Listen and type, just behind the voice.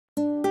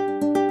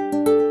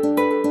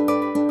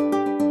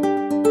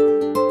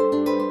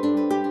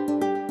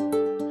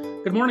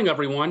Good morning,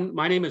 everyone.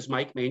 My name is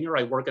Mike Mesnier.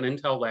 I work at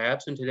Intel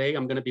Labs, and today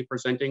I'm going to be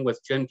presenting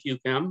with Jinpyo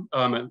Kim.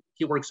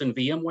 He works in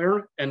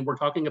VMware, and we're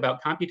talking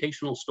about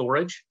computational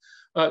storage,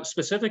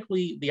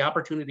 specifically the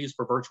opportunities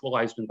for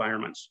virtualized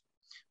environments.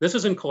 This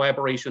is in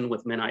collaboration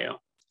with MinIO.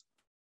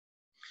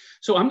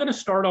 So I'm going to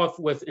start off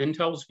with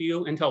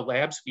Intel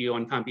Labs view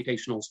on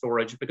computational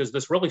storage, because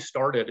this really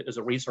started as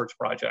a research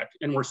project,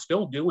 and we're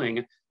still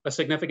doing a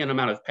significant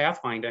amount of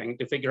pathfinding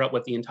to figure out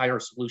what the entire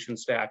solution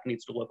stack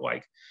needs to look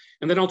like.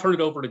 And then I'll turn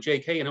it over to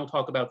JK, and he'll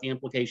talk about the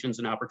implications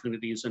and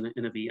opportunities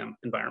in a VM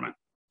environment.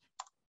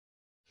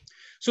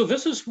 So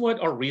this is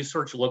what our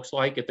research looks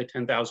like at the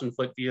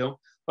 10,000-foot view.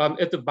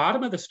 At the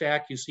bottom of the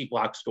stack, you see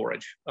block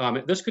storage.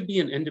 This could be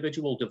an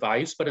individual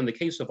device, but in the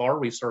case of our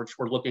research,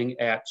 we're looking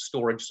at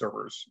storage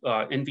servers,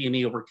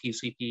 NVMe over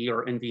TCP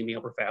or NVMe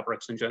over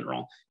fabrics in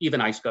general, even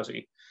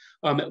iSCSI.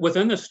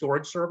 Within the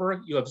storage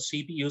server, you have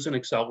CPUs and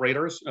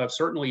accelerators.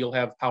 Certainly, you'll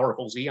have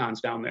powerful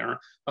Xeons down there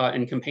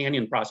and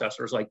companion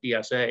processors like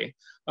DSA,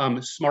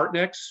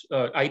 SmartNICs,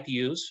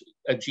 IPUs,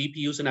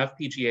 GPUs and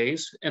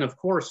FPGAs, and of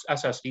course,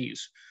 SSDs.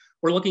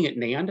 We're looking at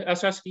NAND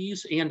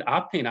SSDs and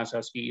Optane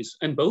SSDs,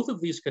 and both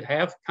of these could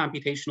have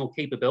computational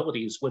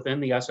capabilities within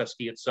the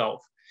SSD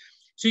itself.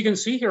 So you can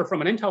see here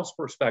from an Intel's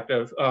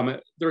perspective,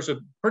 there's a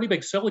pretty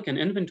big silicon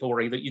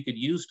inventory that you could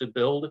use to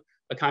build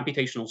a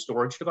computational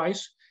storage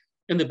device.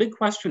 And the big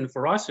question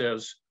for us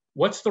is,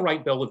 what's the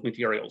right bill of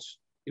materials?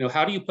 You know,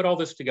 how do you put all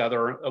this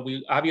together?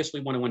 We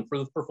obviously want to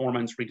improve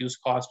performance, reduce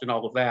cost, and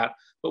all of that,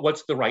 but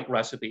what's the right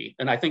recipe?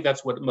 And I think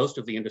that's what most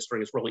of the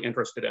industry is really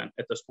interested in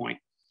at this point.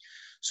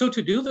 So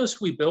to do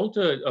this, we built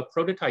a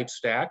prototype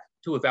stack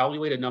to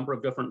evaluate a number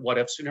of different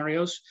what-if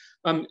scenarios.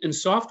 And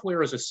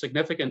software is a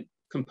significant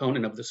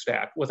component of the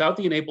stack. Without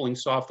the enabling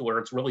software,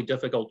 it's really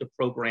difficult to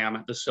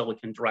program the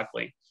silicon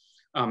directly.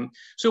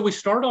 So we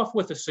start off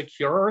with a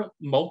secure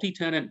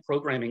multi-tenant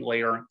programming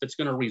layer that's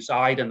going to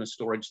reside in the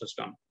storage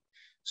system.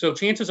 So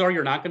chances are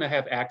you're not going to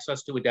have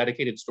access to a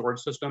dedicated storage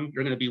system.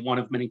 You're going to be one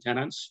of many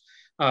tenants.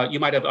 You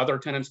might have other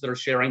tenants that are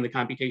sharing the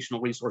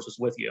computational resources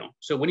with you.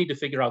 So we need to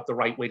figure out the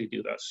right way to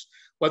do this.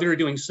 Whether you're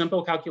doing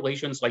simple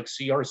calculations like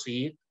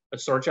CRC, a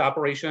search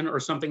operation,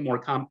 or something more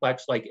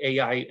complex like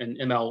AI and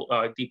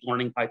ML deep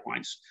learning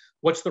pipelines,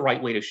 what's the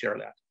right way to share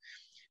that?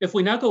 If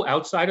we now go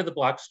outside of the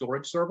block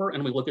storage server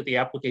and we look at the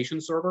application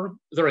server,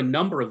 there are a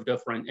number of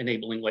different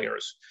enabling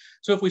layers.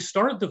 So if we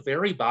start at the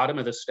very bottom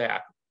of the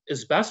stack,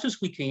 as best as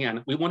we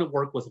can, we want to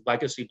work with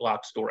legacy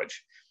block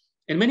storage.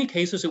 In many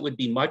cases, it would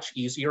be much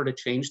easier to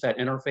change that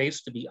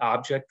interface to be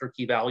object or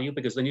key value,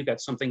 because then you've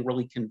got something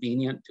really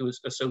convenient to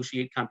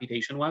associate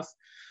computation with.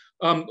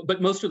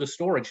 But most of the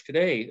storage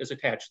today is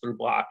attached through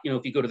block. You know,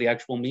 if you go to the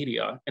actual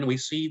media, and we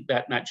see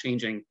that not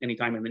changing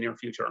anytime in the near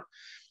future.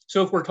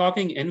 So if we're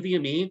talking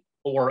NVMe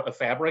or a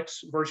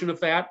Fabrics version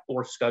of that,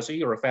 or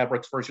SCSI or a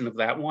Fabrics version of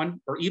that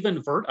one, or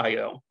even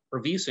VirtIO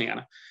or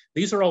vSAN,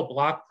 these are all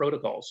block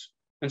protocols.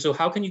 And so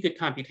how can you get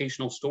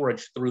computational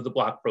storage through the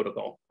block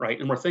protocol, right?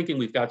 And we're thinking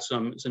we've got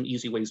some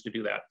easy ways to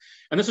do that.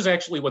 And this is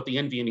actually what the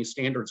NVMe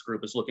standards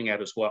group is looking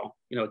at as well,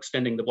 you know,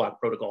 extending the block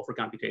protocol for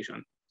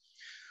computation.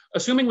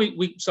 Assuming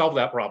we solve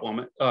that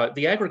problem,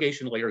 the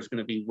aggregation layer is going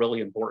to be really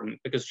important,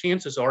 because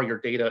chances are your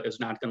data is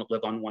not going to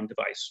live on one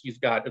device.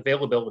 You've got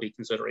availability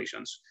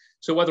considerations.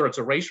 So whether it's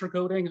erasure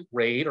coding,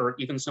 RAID, or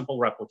even simple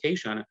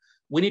replication,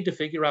 we need to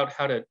figure out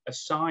how to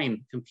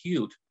assign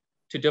compute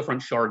to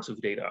different shards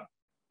of data.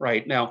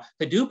 Right now,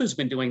 Hadoop has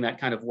been doing that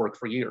kind of work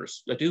for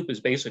years. Hadoop is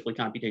basically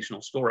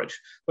computational storage.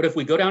 But if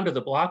we go down to the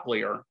block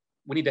layer,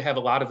 we need to have a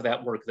lot of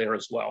that work there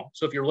as well.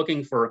 So if you're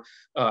looking for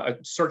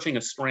searching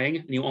a string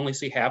and you only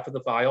see half of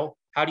the file,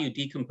 how do you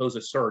decompose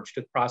a search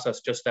to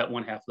process just that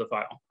one half of the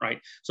file, right?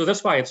 So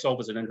this by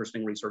itself is an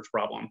interesting research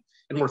problem.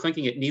 And we're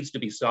thinking it needs to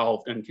be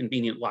solved in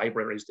convenient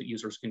libraries that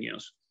users can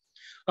use.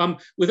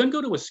 We then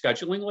go to a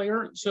scheduling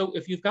layer. So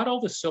if you've got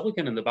all the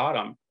silicon in the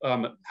bottom,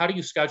 how do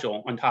you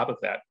schedule on top of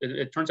that?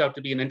 It turns out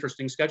to be an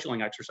interesting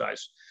scheduling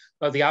exercise.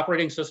 The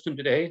operating system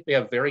today, they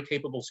have very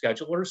capable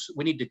schedulers.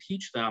 We need to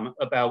teach them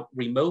about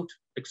remote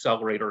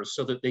accelerators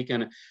so that they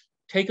can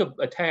take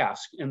a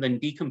task and then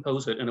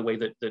decompose it in a way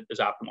that is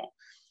optimal.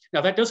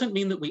 Now, that doesn't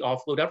mean that we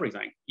offload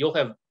everything. You'll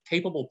have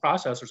capable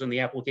processors in the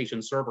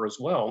application server as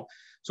well.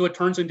 So it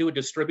turns into a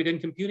distributed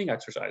computing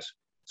exercise.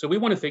 So we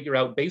want to figure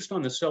out, based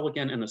on the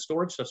silicon in the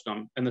storage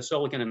system and the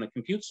silicon in the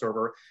compute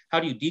server, how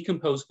do you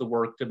decompose the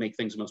work to make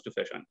things most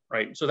efficient,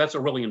 right? So that's a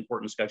really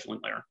important scheduling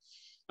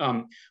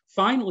layer.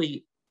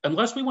 Finally,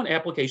 unless we want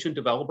application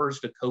developers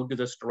to code to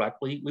this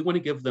directly, we want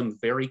to give them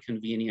very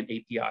convenient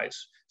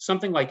APIs,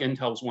 something like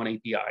Intel's One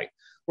API,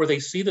 where they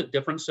see that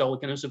different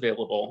silicon is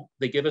available.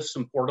 They give us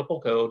some portable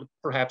code,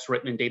 perhaps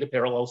written in data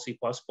parallel C++,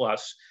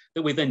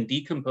 that we then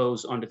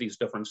decompose onto these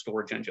different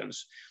storage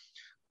engines.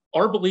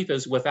 Our belief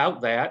is,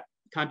 without that,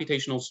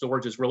 computational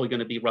storage is really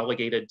going to be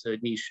relegated to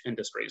niche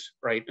industries,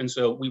 right? And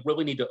so we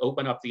really need to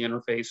open up the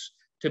interface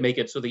to make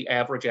it so the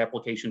average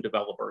application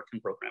developer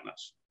can program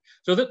this.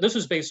 So this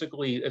is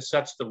basically, it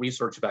sets the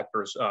research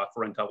vectors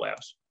for Intel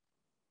Labs.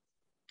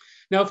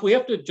 Now, if we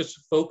have to just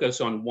focus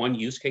on one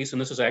use case,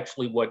 and this is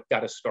actually what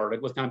got us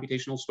started with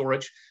computational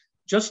storage,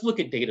 just look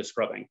at data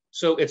scrubbing.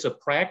 So it's a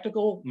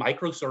practical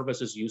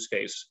microservices use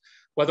case.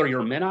 Whether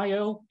you're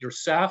MinIO, your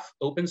Ceph,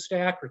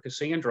 OpenStack, or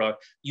Cassandra,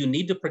 you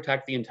need to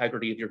protect the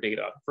integrity of your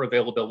data for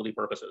availability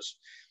purposes.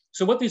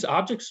 So what these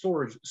object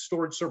storage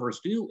servers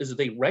do is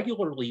they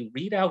regularly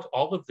read out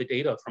all of the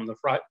data from the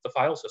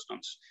file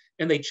systems,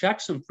 and they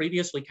check some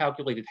previously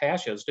calculated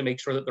hashes to make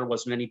sure that there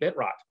wasn't any bit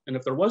rot. And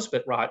if there was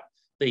bit rot,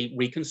 they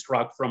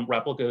reconstruct from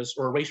replicas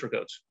or erasure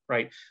codes,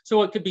 right?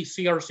 So it could be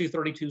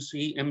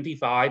CRC32C,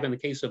 MD5. In the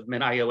case of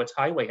MinIO, it's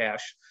highway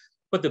hash.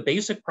 But the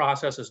basic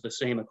process is the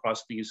same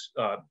across these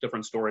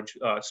different storage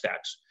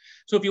stacks.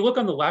 So if you look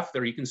on the left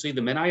there, you can see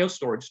the MinIO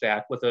storage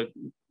stack with a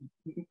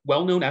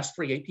well-known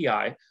S3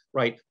 API,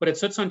 right? But it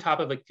sits on top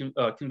of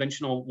a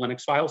conventional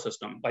Linux file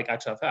system like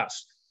XFS.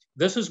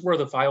 This is where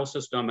the file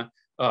system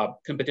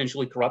can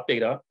potentially corrupt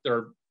data. There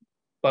are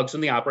bugs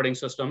in the operating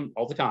system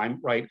all the time,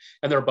 right?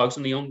 And there are bugs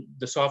in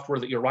the software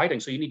that you're writing.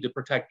 So you need to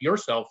protect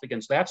yourself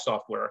against that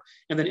software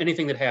and then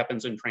anything that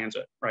happens in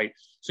transit, right?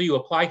 So you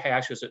apply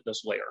hashes at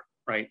this layer,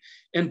 right?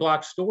 In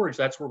block storage,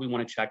 that's where we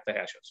want to check the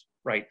hashes,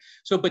 right?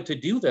 So, but to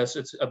do this,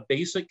 it's a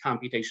basic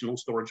computational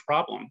storage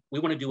problem. We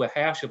want to do a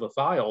hash of a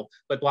file,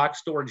 but block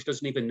storage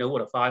doesn't even know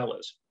what a file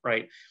is,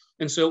 right?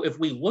 And so if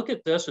we look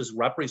at this as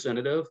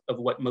representative of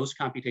what most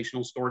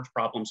computational storage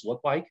problems look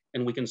like,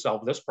 and we can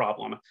solve this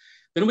problem,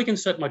 then we can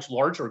set much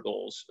larger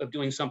goals of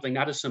doing something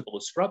not as simple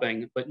as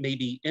scrubbing, but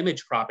maybe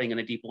image cropping in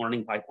a deep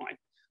learning pipeline.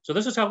 So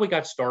this is how we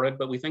got started,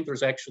 but we think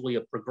there's actually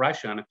a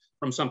progression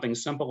from something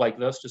simple like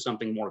this to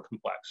something more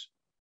complex.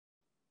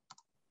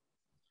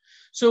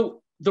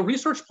 So the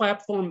research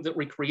platform that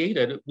we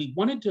created, we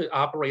wanted to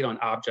operate on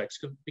objects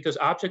because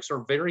objects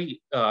are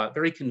very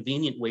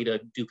convenient way to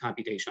do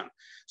computation.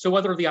 So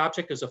whether the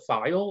object is a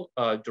file,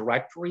 a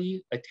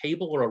directory, a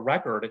table, or a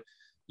record,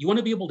 you want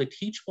to be able to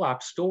teach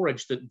block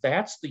storage that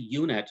that's the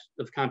unit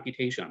of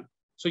computation.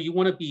 So you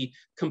want to be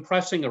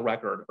compressing a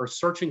record or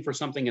searching for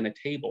something in a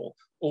table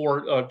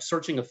or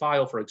searching a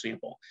file, for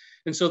example.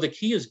 And so the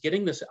key is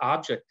getting this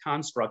object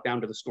construct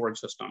down to the storage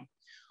system.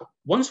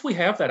 Once we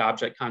have that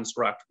object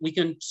construct, we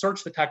can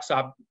search the text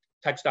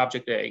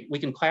object A. We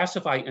can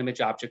classify image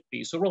object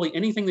B. So really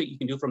anything that you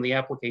can do from the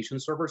application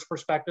server's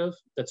perspective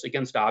that's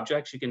against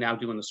objects, you can now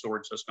do in the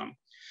storage system.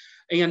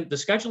 And the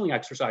scheduling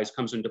exercise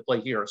comes into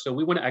play here. So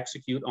we want to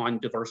execute on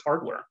diverse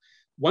hardware.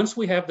 Once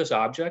we have this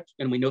object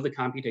and we know the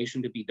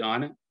computation to be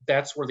done,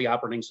 that's where the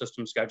operating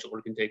system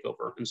scheduler can take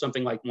over. And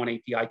something like one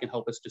API can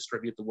help us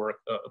distribute the work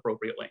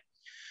appropriately.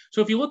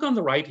 So if you look on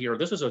the right here,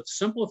 this is a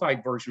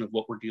simplified version of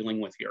what we're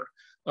dealing with here.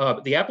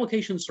 The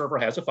application server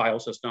has a file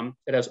system.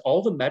 It has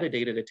all the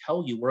metadata to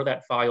tell you where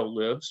that file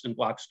lives in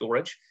block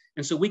storage.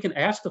 And so we can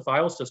ask the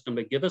file system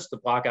to give us the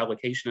block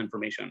allocation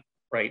information,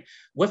 right?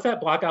 With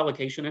that block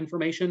allocation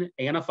information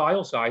and a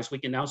file size, we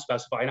can now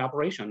specify an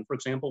operation. For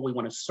example, we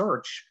want to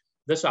search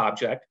this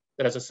object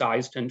that has a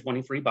size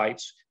 1023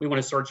 bytes. We want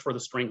to search for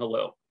the string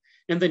hello.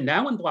 And then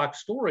now in block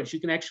storage, you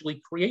can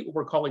actually create what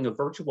we're calling a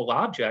virtual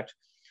object,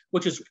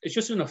 which is it's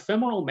just an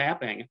ephemeral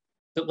mapping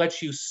that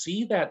lets you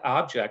see that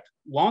object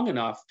long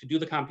enough to do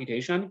the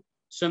computation,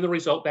 send the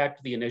result back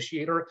to the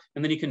initiator,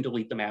 and then you can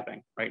delete the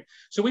mapping, right?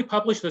 So we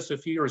published this a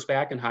few years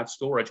back in hot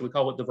storage. We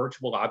call it the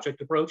virtual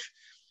object approach.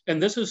 And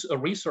this is a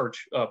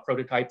research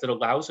prototype that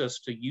allows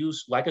us to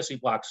use legacy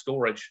block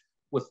storage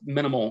with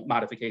minimal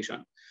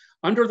modification.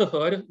 Under the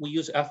hood, we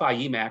use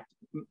FIE map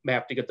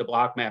to get the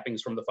block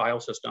mappings from the file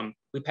system.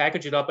 We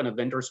package it up in a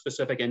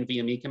vendor-specific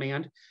NVMe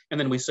command, and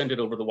then we send it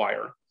over the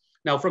wire.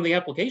 Now, from the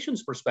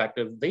application's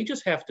perspective, they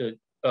just have to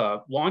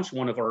launch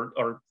one of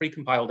our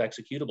precompiled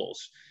executables.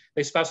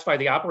 They specify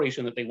the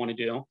operation that they want to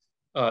do,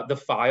 the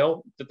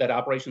file that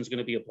operation is going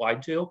to be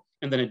applied to,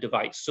 and then a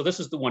device. So this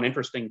is the one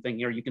interesting thing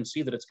here. You can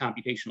see that it's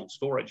computational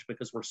storage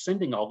because we're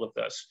sending all of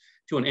this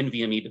to an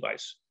NVMe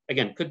device.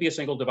 Again, could be a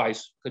single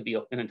device, could be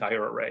an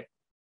entire array.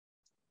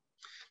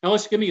 Now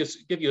let's give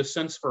you a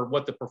sense for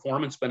what the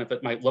performance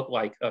benefit might look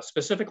like,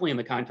 specifically in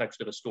the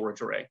context of a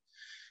storage array.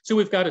 So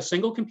we've got a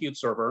single compute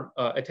server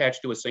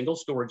attached to a single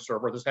storage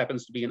server. This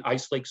happens to be an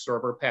Ice Lake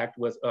server packed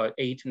with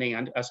 8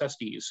 NAND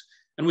SSDs.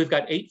 And we've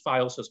got 8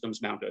 file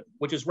systems mounted,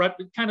 which is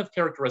kind of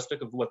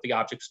characteristic of what the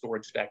object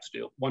storage stacks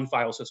do, 1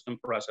 file system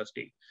per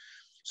SSD.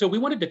 So we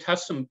wanted to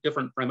test some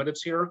different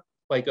primitives here,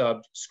 like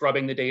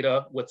scrubbing the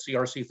data with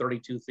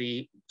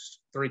CRC32C,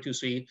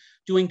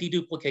 doing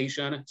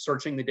deduplication,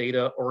 searching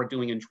the or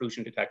doing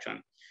intrusion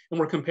detection. And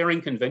we're comparing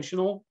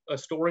conventional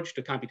storage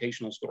to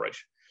computational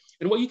storage.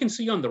 And what you can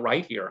see on the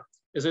right here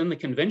is in the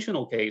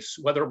conventional case,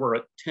 whether we're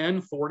at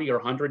 10, 40, or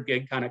 100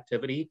 gig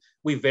connectivity,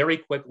 we very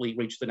quickly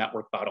reach the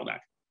network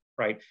bottleneck,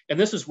 right? And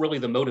this is really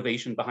the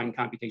motivation behind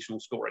computational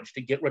storage,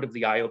 to get rid of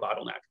the IO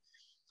bottleneck.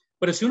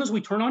 But as soon as we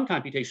turn on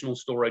computational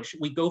storage,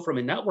 we go from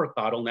a network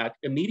bottleneck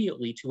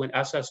immediately to an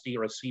SSD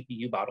or a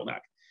CPU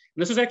bottleneck. And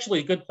this is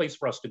actually a good place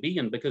for us to be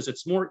in because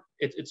it's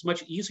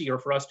much easier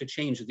for us to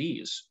change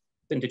these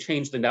than to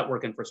change the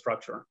network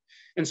infrastructure.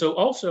 And so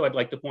also I'd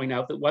like to point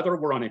out that whether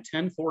we're on a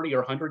 10, 40, or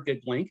 100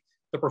 gig link,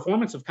 the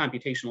performance of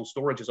computational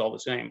storage is all the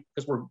same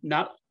because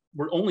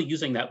we're only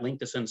using that link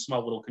to send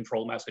small little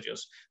control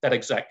messages, that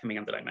exact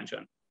command that I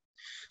mentioned.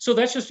 So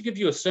that's just to give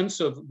you a sense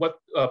of what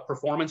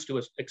performance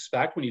to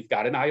expect when you've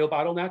got an IO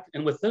bottleneck.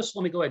 And with this,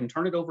 let me go ahead and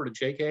turn it over to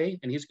JK,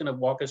 and he's going to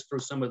walk us through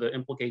some of the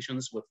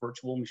implications with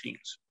virtual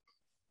machines.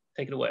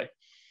 Take it away.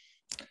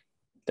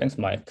 Thanks,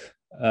 Mike.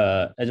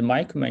 As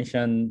Mike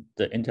mentioned,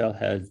 the Intel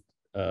has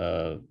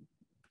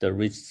the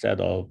rich set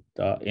of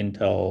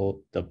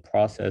the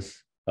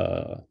process,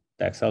 the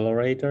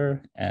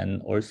accelerator,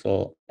 and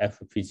also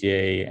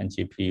FPGA and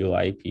GPU,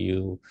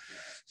 IPU.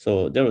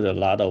 So there was a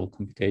lot of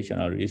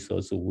computational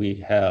resources we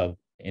have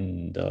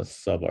in the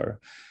server,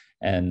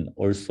 and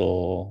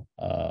also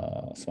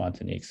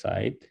SmartNIC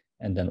side,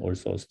 and then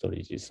also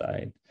storage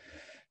side.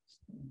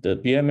 The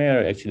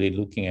VMware actually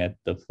looking at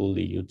the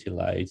fully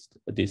utilized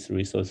these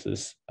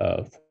resources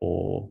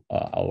for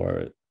a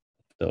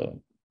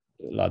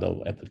lot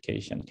of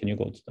application. Can you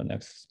go to the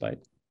next slide?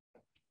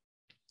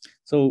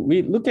 So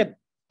we look at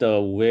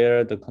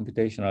where the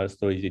computational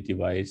storage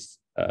device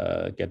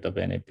get the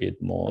benefit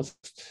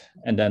most.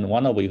 And then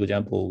one of the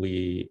example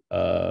we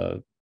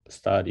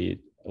studied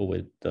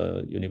with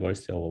the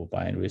University of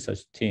Hawaii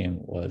research team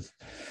was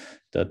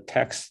the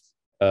text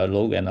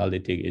log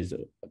analytic is a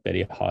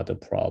very hard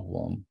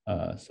problem.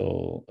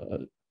 So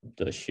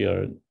the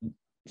sheer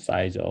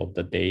size of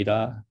the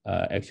data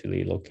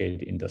actually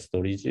located in the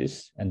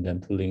storages, and then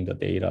pulling the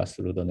data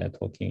through the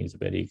networking is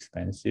very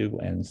expensive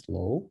and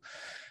slow.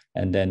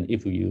 And then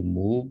if you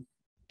move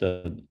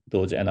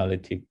those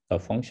analytic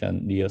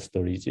function near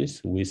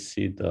storages, we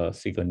see the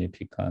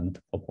significant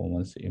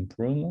performance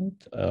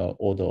improvement,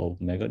 order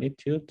of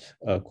magnitude,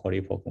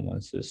 query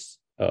performances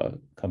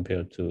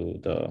compared to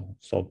the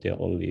software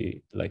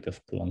only like the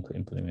Splunk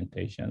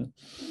implementation.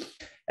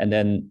 And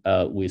then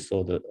we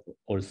saw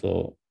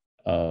also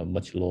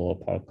much lower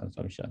power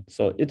consumption.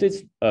 So it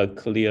is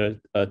clear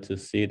to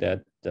see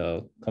that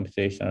the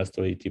computational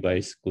storage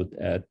device good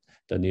at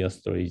the near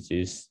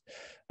storages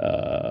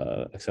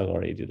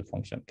accelerated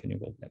function. Can you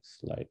go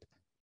next slide?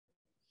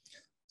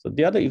 So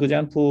the other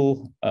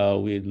example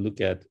we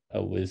look at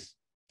with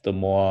the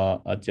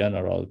more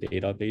general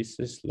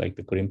databases like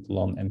the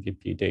Greenplum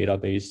MPP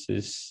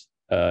databases,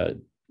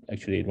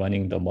 actually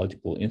running the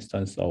multiple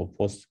instance of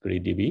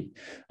PostgreDB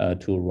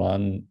to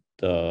run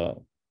the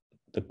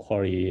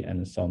query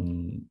and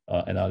some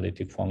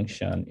analytic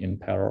function in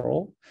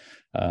parallel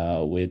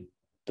with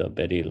the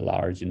very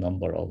large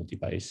number of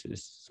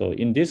devices. So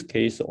in this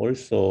case,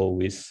 also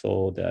we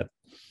saw that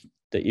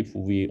if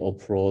we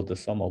offload the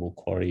sum of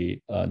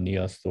query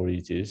near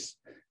storages,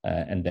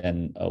 and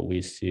then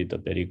we see the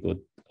very good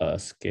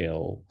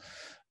scale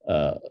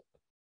of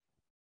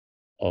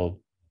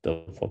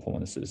the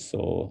performances.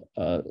 So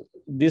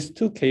these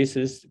two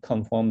cases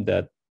confirm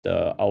that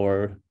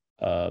our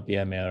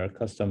VMware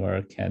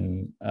customer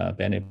can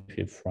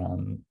benefit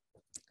from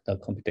the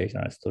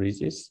computational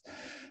storages.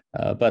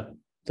 But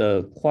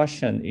the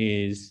question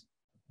is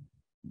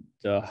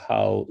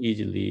how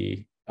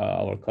easily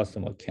our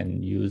customer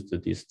can use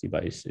these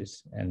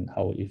devices and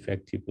how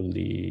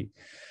effectively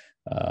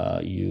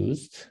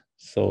used.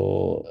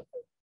 So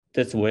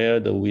that's where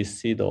we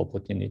see the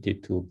opportunity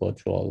to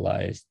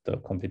virtualize the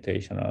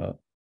computational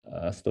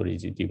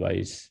storage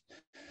device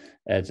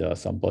as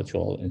some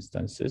virtual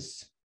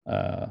instances.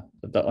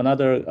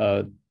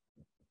 The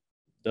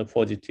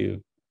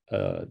positive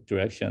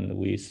direction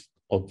we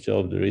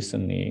observed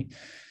recently,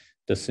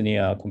 the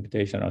SNIA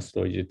computational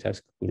storage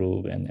task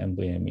group and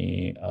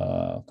NVMe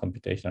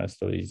computational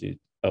storage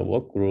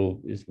work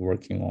group is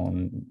working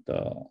on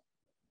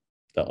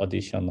the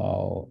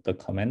additional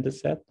command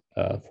set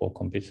for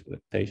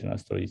computational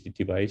storage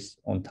device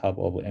on top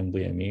of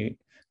NVMe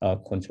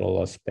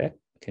controller spec.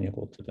 Can you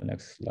go to the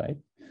next slide?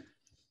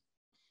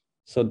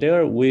 So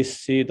there we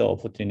see the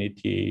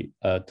opportunity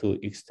to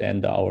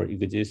extend our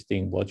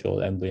existing virtual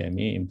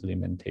NVMe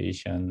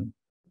implementation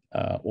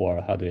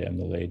or hardware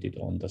emulated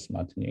on the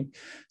SmartNIC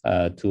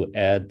to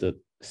add the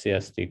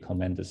CSD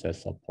command set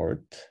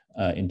support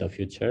in the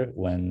future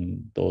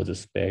when those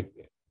spec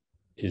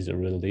is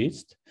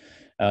released.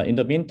 In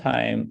the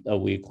meantime,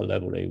 we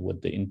collaborate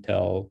with the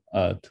Intel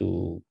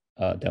to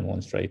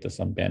demonstrate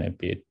some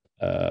benefit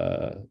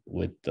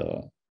with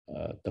the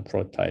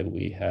prototype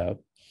we have.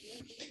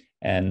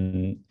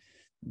 And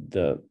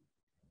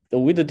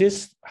with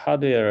this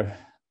hardware,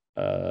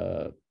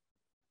 the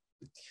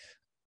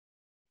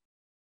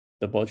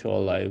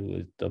virtualize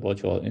with the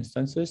virtual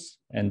instances,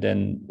 and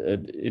then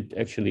it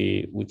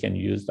actually we can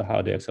use the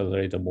hardware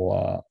accelerator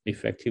more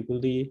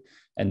effectively,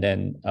 and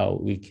then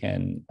we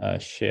can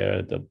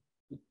share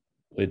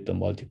with the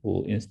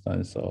multiple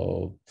instance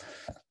of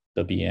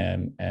the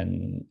VM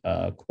and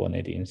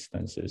Kubernetes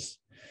instances,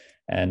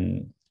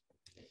 and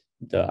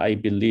I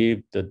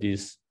believe that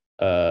this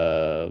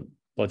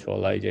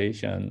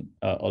virtualization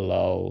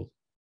allow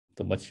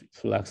the much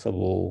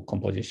flexible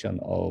composition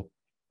of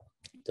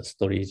the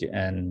storage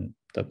and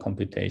the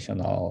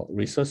computational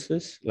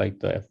resources like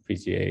the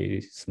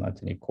FPGA,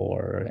 SmartNIC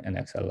core, and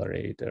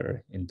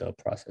accelerator in the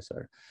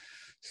processor.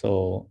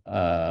 So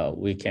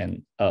we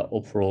can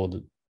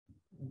offload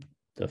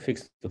the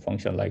fixed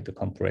function like the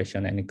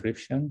compression and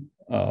encryption,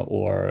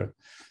 or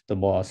the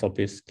more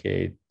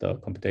sophisticated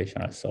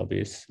computational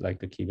service like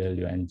the key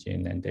value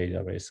engine and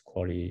database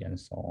query and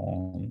so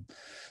on.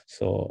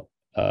 So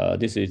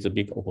this is a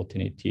big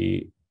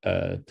opportunity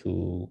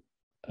to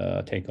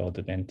take out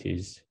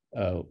advantage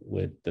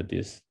with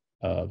this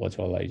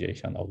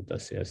virtualization of the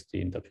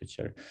CSD in the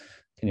future.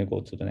 Can you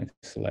go to the next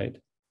slide?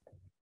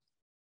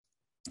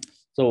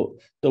 So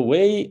the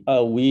way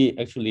we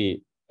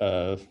actually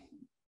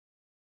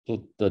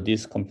put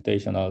this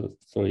computational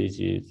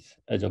storage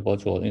as a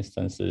virtual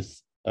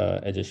instances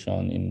as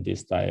shown in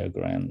this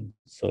diagram.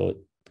 So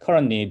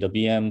currently the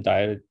VM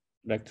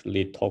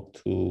directly talk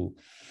to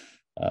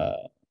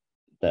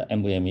the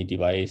NVMe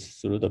device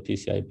through the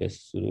PCI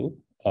pass-through.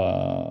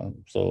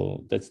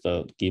 So that's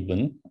the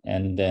given.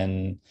 And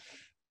then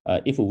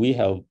if we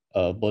have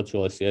a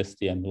virtual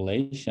CSD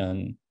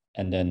emulation,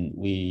 and then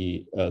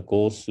we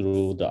go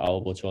through our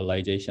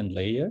virtualization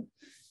layer,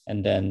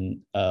 and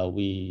then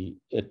we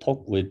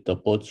talk with the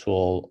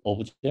virtual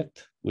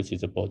object, which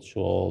is a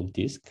virtual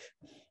disk.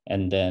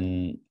 And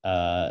then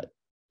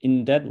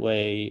in that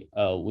way,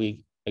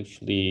 we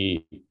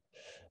actually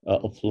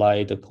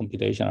apply the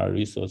computational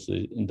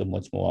resources in the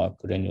much more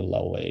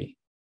granular way.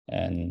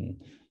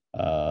 And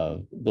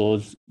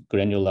those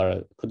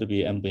granular could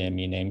be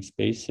NVMe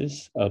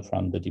namespaces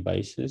from the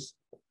devices,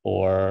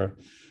 or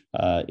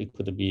it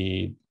could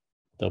be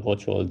the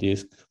virtual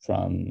disk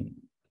from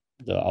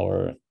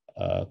our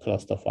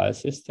cluster file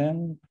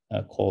system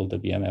called the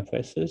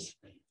VMFSs,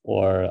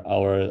 or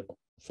our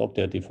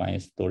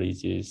software-defined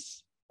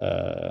storages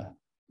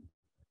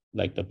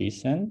like the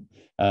vSAN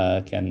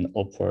can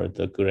offer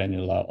the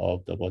granular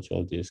of the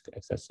virtual disk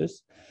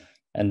accesses.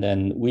 And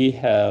then we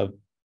have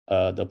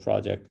the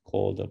project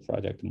called the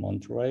Project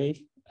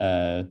Monterey,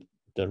 the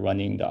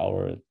running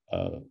our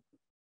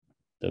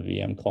the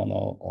VM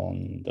kernel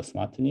on the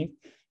SmartNIC,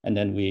 and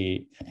then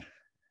we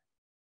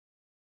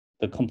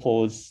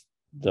compose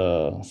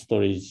the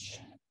storage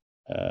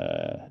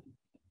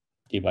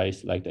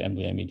device like the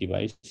NVMe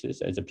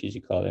devices as a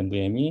physical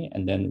NVMe,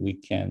 and then we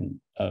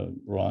can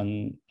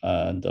run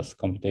this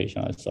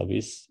computational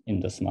service in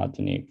the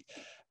SmartNIC,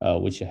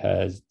 which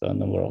has the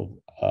number of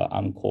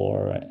ARM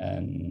core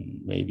and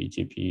maybe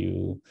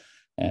GPU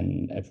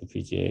and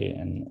FPGA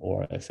and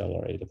or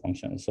accelerated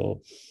functions.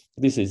 So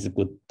this is a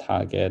good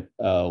target.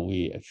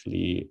 We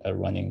actually are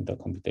running the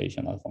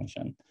computational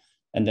function.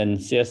 And then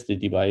CSD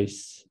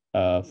device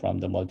from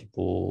the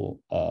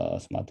multiple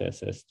smart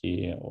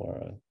SSD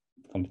or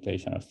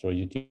computational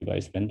storage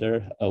device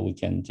vendor, we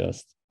can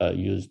just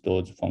use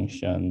those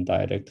functions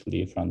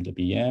directly from the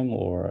VM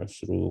or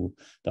through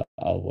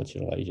our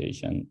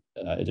virtualization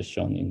as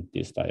shown in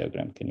this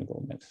diagram. Can you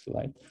go next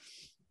slide?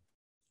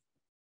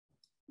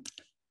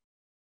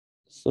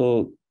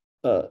 So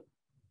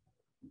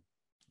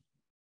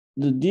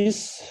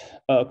this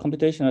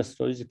computational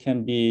storage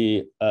can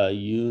be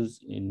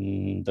used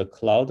in the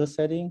cloud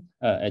setting,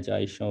 as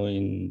I show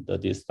in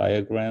this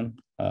diagram.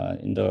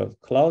 In the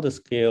cloud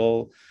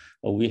scale,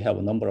 we have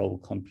a number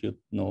of compute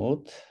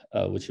nodes,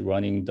 which are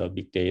running the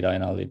big data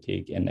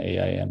analytic and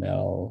AI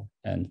ML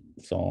and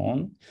so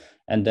on.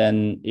 And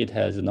then it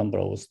has a number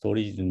of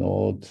storage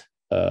nodes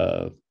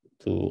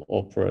to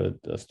offer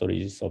the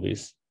storage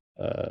service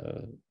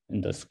in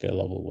the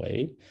scalable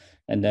way.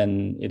 And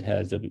then it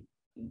has the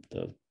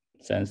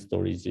SAN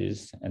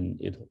storages,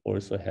 and it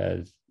also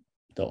has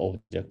the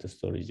object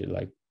storage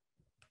like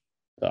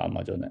the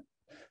Amazon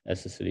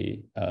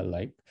S3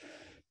 like.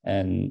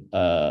 And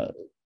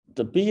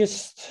the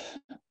biggest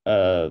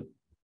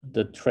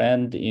the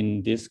trend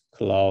in this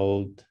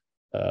cloud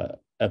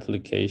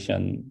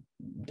application,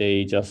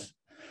 they just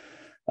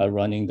are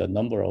running the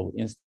number of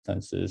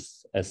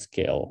instances at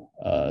scale.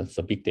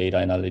 So big data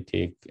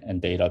analytic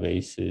and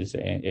databases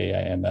and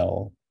AI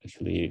ML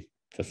actually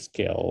just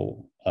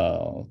scale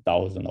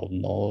thousands of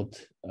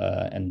nodes,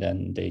 and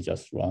then they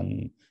just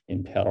run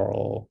in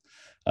parallel,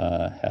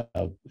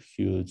 have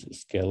huge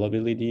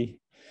scalability.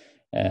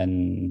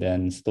 And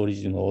then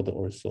storage node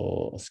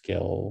also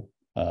scale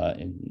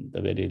in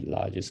the very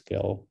large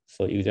scale.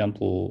 So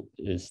example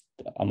is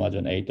the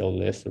Amazon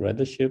AWS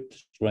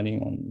Redshift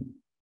running on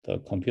the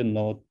compute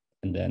node,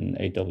 and then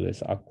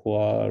AWS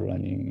Aqua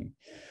running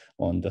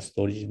on the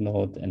storage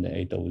node, and the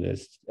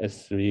AWS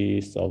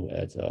S3 serve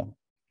as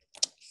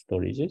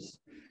storages.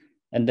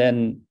 And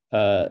then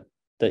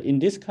in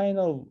this kind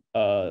of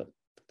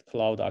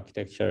cloud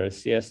architecture,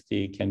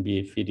 CSD can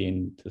be fed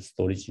into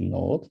storage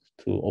node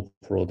to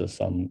offload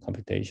some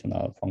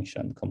computational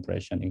function,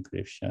 compression,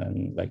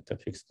 encryption, like the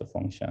fixed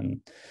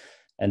function.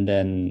 And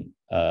then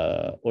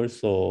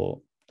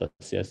also the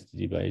CSD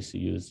device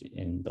used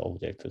in the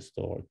object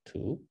store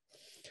too.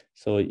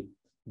 So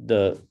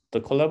the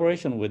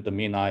collaboration with the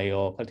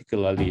MinIO,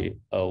 particularly,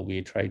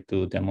 we try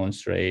to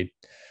demonstrate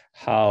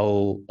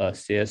how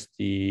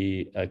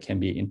CSD can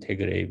be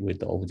integrated with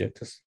the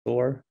object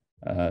store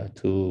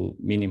to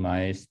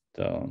minimize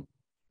the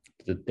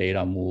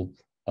data move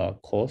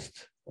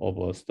cost of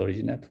a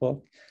storage network.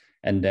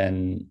 And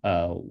then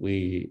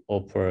we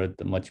offered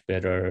much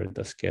better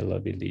the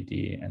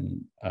scalability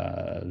and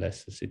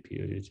less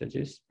CPU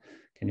usages.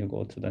 Can you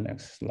go to the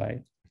next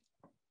slide?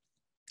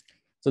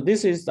 So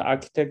this is the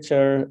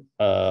architecture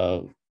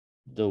that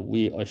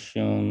we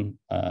assume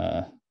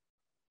that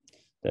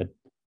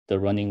the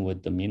running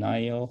with the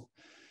MinIO.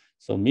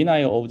 So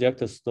MinIO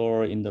object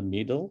store in the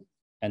middle,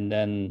 and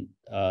then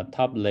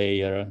top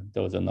layer,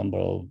 there was a number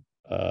of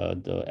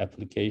the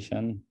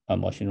application,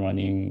 machine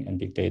learning and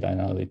big data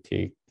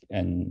analytics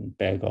and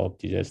backup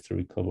disaster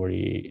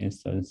recovery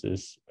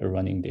instances are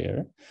running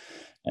there.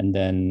 And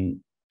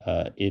then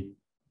it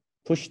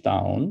push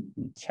down,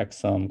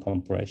 checksum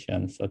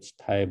compression, such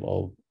type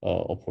of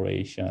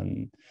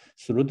operation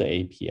through the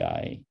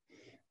API.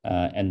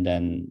 And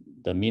then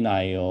the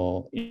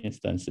MinIO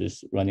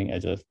instances running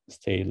as a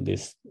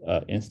stateless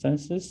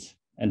instances.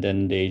 And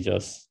then they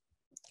just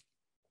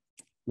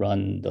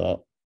run the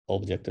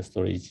object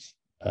storage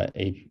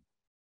API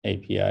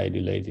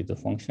related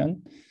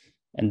function.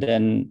 And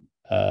then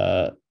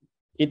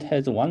it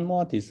has one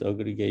more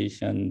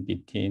disaggregation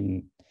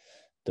between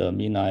the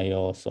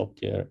MinIO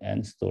software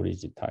and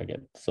storage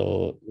target.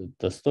 So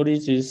the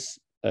storages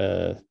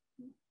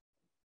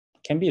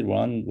can be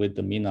run with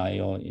the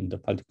MinIO in the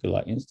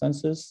particular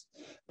instances,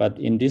 but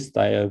in this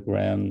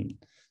diagram,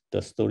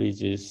 the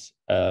storage is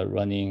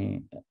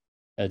running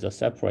as a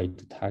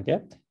separate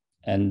target,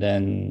 and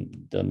then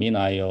the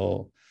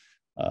MinIO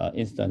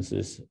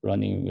instances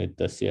running with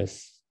the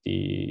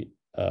CSD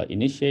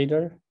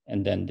initiator,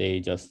 and then they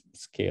just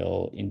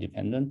scale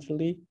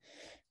independently.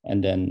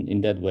 And then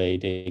in that way,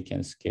 they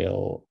can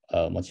scale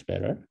much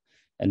better.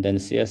 And then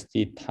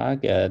CSD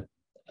target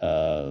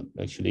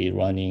actually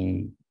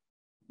running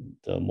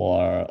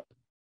the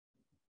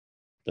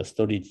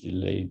storage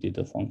related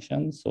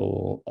function.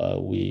 So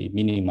we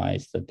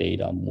minimize the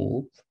data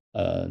move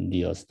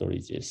near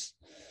storages.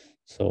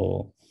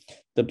 So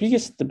the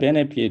biggest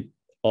benefit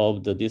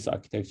of this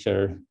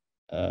architecture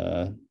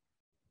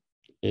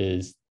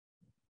is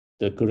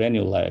the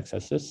granular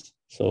accesses.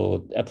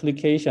 So the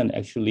application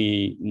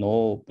actually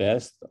know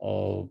best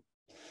of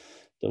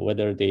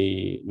whether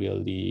they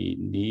really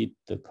need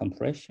the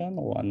compression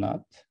or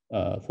not.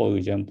 For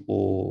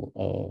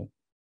example,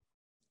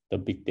 the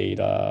big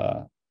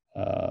data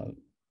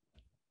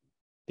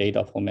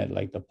data format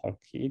like the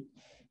Parquet,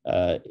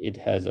 it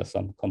has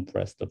some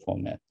compressed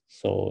format.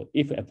 So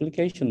if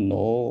application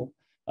know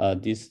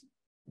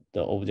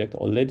the object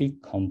already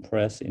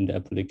compressed in the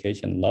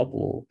application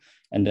level,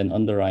 and then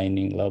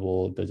underlying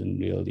level doesn't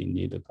really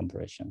need a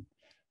compression.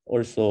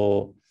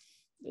 Also,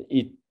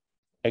 it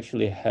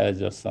actually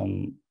has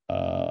some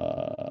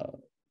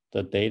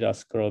the data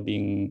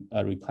scrubbing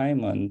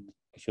requirement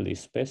actually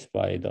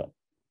specify the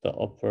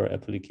upper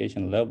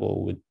application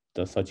level with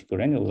such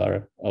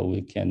granular,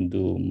 we can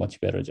do much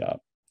better job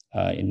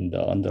in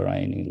the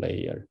underlying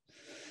layer.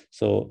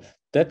 So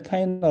that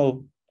kind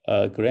of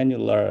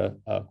granular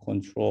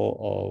control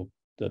of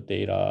the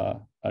data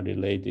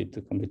related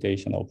to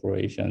computation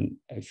operation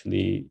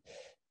actually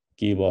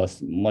give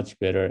us much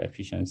better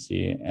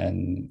efficiency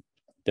and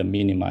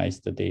minimize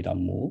the data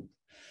move,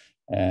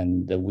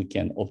 and we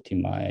can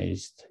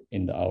optimize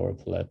in our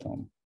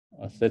platform.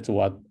 That's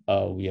what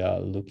we are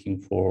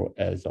looking for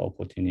as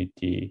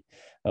opportunity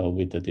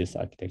with this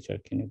architecture.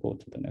 Can you go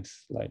to the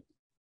next slide?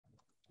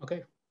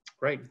 Okay.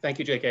 Great, thank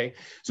you, JK.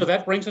 So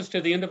that brings us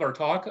to the end of our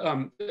talk.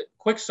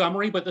 Quick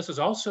summary, but this is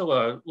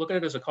also look at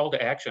it as a call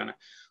to action.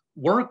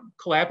 We're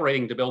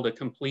collaborating to build a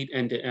complete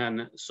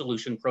end-to-end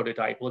solution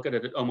prototype. Look at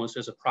it almost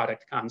as a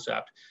product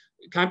concept.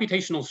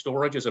 Computational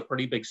storage is a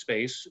pretty big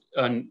space.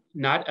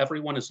 Not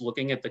everyone is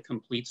looking at the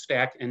complete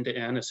stack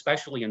end-to-end,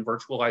 especially in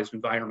virtualized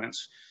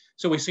environments.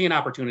 So we see an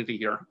opportunity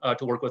here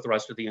to work with the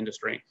rest of the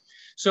industry.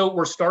 So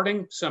we're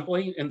starting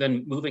simply and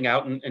then moving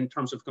out in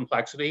terms of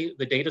complexity.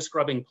 The data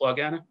scrubbing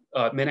plugin,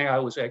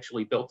 MinIO has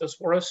actually built this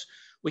for us.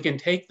 We can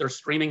take their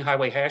streaming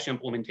highway hash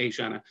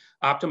implementation,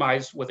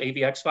 optimized with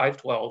AVX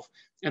 512,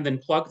 and then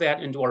plug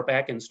that into our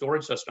backend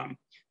storage system.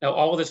 Now,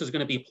 all of this is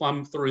going to be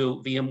plumbed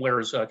through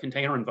VMware's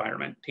container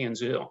environment,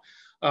 Tanzu.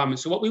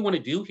 So what we want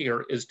to do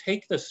here is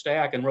take the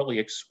stack and really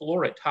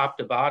explore it top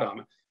to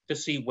bottom to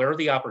see where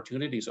the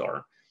opportunities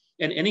are.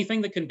 And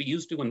anything that can be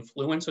used to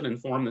influence and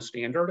inform the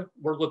standard,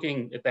 we're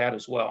looking at that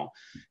as well.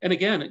 And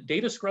again,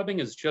 data scrubbing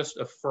is just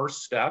a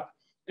first step.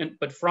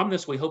 But from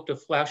this, we hope to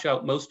flesh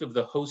out most of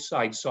the host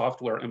side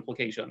software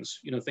implications,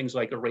 things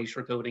like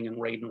erasure coding and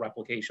RAID and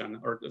replication,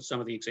 or some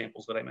of the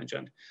examples that I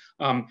mentioned.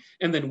 And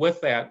then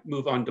with that,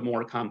 move on to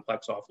more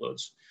complex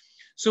offloads.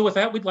 So with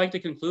that, we'd like to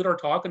conclude our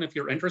talk. And if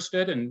you're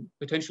interested in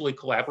potentially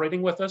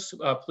collaborating with us,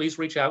 please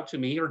reach out to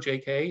me or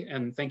JK.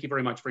 And thank you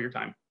very much for your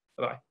time.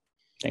 Bye-bye.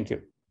 Thank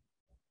you.